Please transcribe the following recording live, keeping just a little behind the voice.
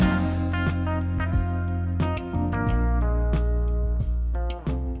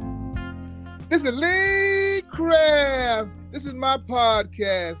This is Lee Craft. This is my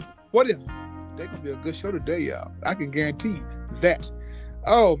podcast. What if? They're going to be a good show today, y'all. I can guarantee you that.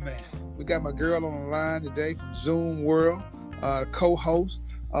 Oh, man. We got my girl on the line today from Zoom World, co-host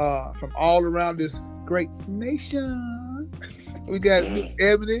from all around this great nation. We got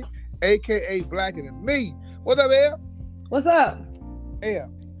Ebony, a.k.a. Blacker Than Me. What's up, Eb? What's up?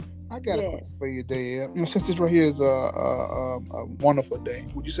 Eb, I got a question for you today, Eb. You know, since this right here is a wonderful day,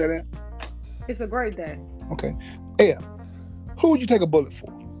 would you say that? It's a great day. Okay. Eb, who would you take a bullet for?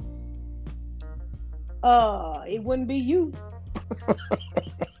 It wouldn't be you.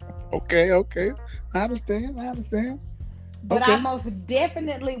 Okay. I understand. But okay. I most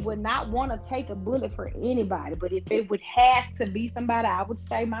definitely would not want to take a bullet for anybody. But if it would have to be somebody, I would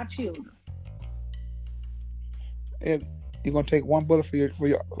say my children. Eb, you're gonna take one bullet for your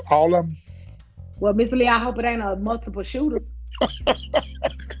all of them? Well, Miss Lee, I hope it ain't a multiple shooter.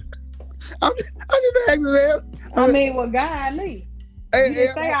 I'm just asking that. I mean, well, golly. Hey, you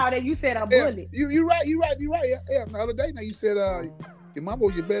didn't say all that. You said a bullet. You're right. Yeah. The other day, now you said your mama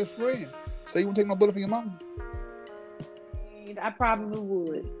was your best friend. So you wouldn't take no bullet for your mama? I probably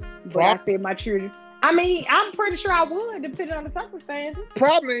would. But I said my children. I mean, I'm pretty sure I would, depending on the circumstances.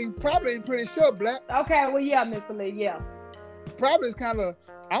 Probably ain't pretty sure, Black. Okay, well, yeah, Mr. Lee, yeah. Probably is kind of,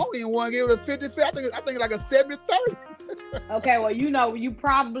 I don't even want to give it a 50-50. I think like a 70-30. Okay, well, you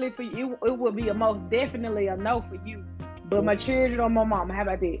probably, for you, it would be most definitely a no for you. But my children or my mama, how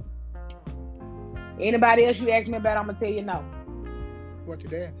about that? Anybody else you ask me about, I'm going to tell you no. What,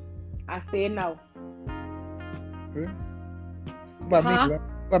 your dad? I said no. Really? What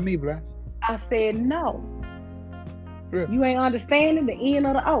about me, Black? I said no. Really? You ain't understanding the end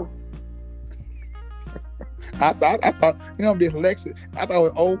of the O. I thought, I'm dyslexic. I thought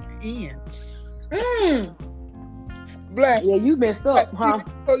it was O-N. Black. Yeah, you messed up, huh?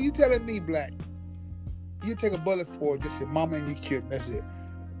 So you telling me, Black, you take a bullet for just your mama and your kid. That's it.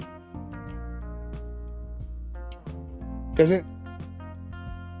 That's it.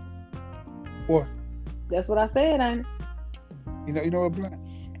 What? That's what I said, ain't it? You know what, Black?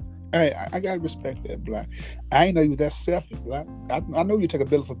 Hey, I gotta respect that, Black. I ain't know you was that selfish, Black. I know you take a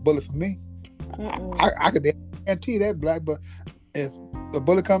bullet for me. I could guarantee that, Black. But if the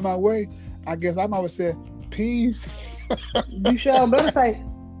bullet come my way, I guess I might have said peace. You sure better say,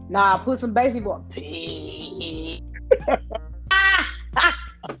 nah, put some basic boy. Peace.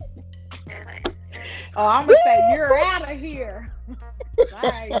 Oh, I'm gonna say you're out of here.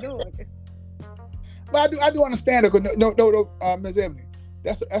 I ain't doing it. But I do understand it. No, Ms. Ebony,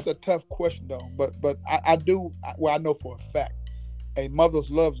 that's a tough question though. But I know for a fact, a mother's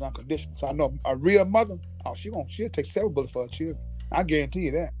love is unconditional. So I know a real mother, she'll take several bullets for her children. I guarantee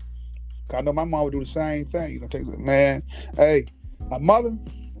you that. Cause I know my mom would do the same thing. Man, hey, a mother,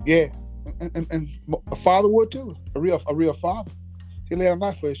 yeah, and a father would too. A real father. He lay on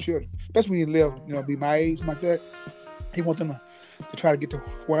life for his children, especially when you live, be my age, like that. He wants them to try to get to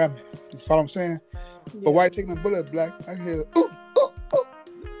where I'm at. You follow what I'm saying? Yeah. But why you taking a bullet, Black? I hear, ooh.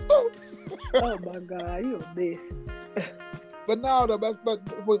 Oh my God, you a bitch. But no, though,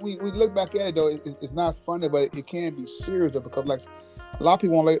 but we look back at it though. It's not funny, but it can be serious though, because like a lot of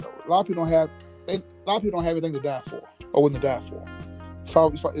people don't have anything to die for or wouldn't die for.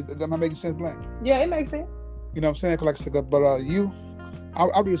 Am I making sense, Black? Yeah, it makes sense. You know what I'm saying? Like I said, but I'll do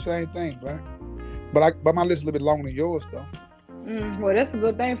the same thing, Black. But my list is a little bit longer than yours, though. Well, that's a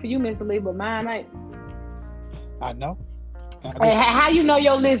good thing for you, Mr. Lee, but mine ain't. I know. Hey, how you know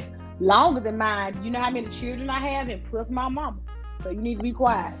your list longer than mine? You know how many children I have, and plus my mama. So you need to be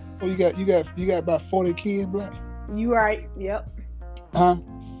quiet. Oh, you got about 40 kids, Black? You right? Yep. Huh?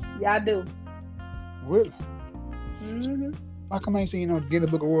 Yeah, I do. Really? Mm-hmm. How come I ain't seen Guinness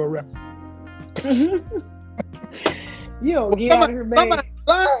Book of World Records? You don't get out of here, man.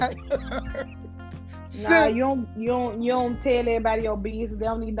 Nah, you don't tell everybody your business. They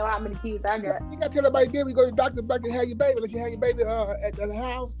don't even know how many kids I got. You gotta tell everybody, baby, we go to the doctor back and have your baby. Let you have your baby at the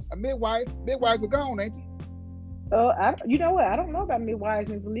house. A midwife. Midwives are gone, ain't you? You know what? I don't know about midwives,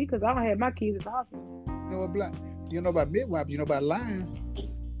 Mr. Lee, because I don't have my kids at the hospital. You know what, Black? You know about midwives, you know about lying.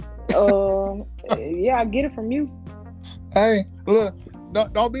 Yeah, I get it from you. Hey, look,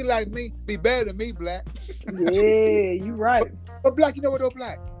 don't be like me. Be better than me, Black. Yeah, you right. But Black, you know what though,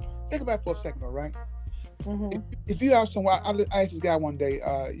 Black? Think about it for a second, all right? Mm-hmm. If you have somewhere, I asked this guy one day,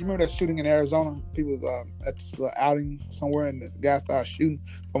 you remember that shooting in Arizona? People was at this little outing somewhere, and the guy started shooting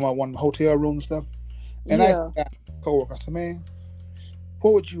from one of the hotel rooms and stuff. And I asked my coworker, I said, man,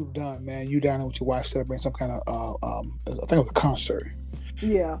 what would you have done, man? You down there with your wife celebrating some kind of, I think it was a concert.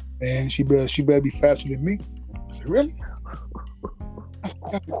 Yeah. And she better be faster than me. I said, really?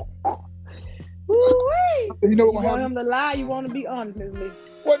 Woo-wee. You know You what want gonna him to lie? You want to be honest, Miss Lee?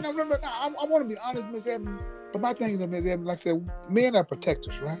 Well, no. I want to be honest, Miss Ebony. But my thing is, Miss Ebony, like I said, men are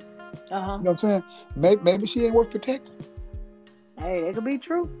protectors, right? Uh-huh. You know what I'm saying? Maybe she ain't worth protecting. Hey, that could be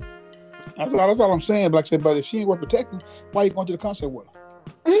true. That's all I'm saying. But like I said, but if she ain't worth protecting, why you going to the concert with her?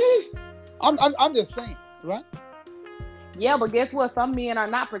 I'm just saying, right? Yeah, but guess what? Some men are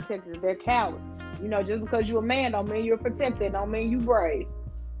not protectors. They're cowards. You know, just because you're a man don't mean you're protected. Don't mean you brave.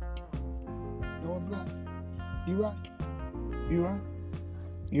 You know what, Black? You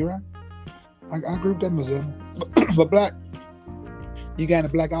right. I agree with that, Miss Ebony. But Black, you got any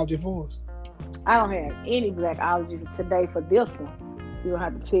Blackology for us? I don't have any Blackology today for this one. You don't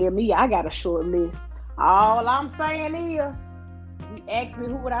have to tell me. I got a short list. All I'm saying is, he asked me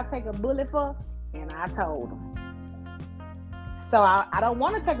who would I take a bullet for, and I told him. So I don't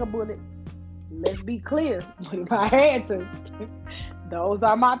want to take a bullet. Let's be clear. But if I had to, those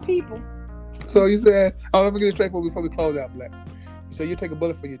are my people. So you said, let me get it straight before we close out, Black. You said you take a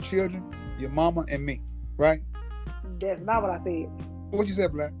bullet for your children, your mama, and me, right? That's not what I said. What you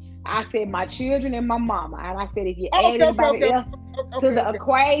said, Black? I said my children and my mama. And I said if you add anybody else to the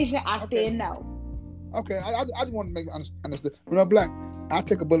equation, I said no. Okay, I just want to make it understood. You know, Black, I'll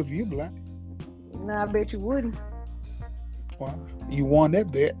take a bullet for you, Black. No, I bet you wouldn't. Well, you won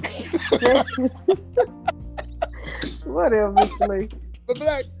that bet. Whatever, Mr. Lee. But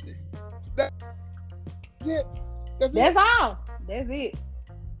Black, that's it. That's all. That's it.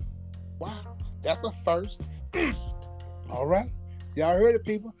 Wow, that's a first. All right, y'all heard it,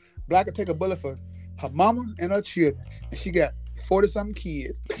 people. Black will take a bullet for her mama and her children, and she got 40-something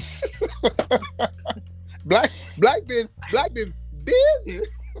kids. Black been busy.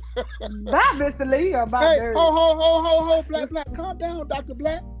 Bye, Mr. Lee. About hey, ho, Black, calm down, Dr.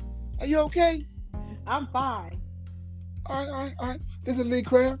 Black. Are you okay? I'm fine. All right. This is Lee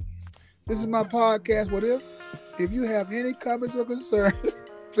Craft. This is my podcast. What if you have any comments or concerns,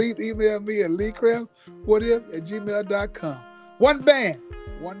 please email me at leecraftwhatif@gmail.com. One band,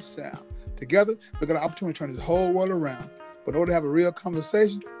 one sound. Together, we got an opportunity to turn this whole world around. But in order to have a real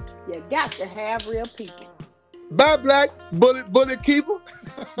conversation, you got to have real people. Bye, Black. Bullet keeper.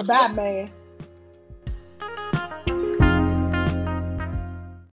 Bye, man.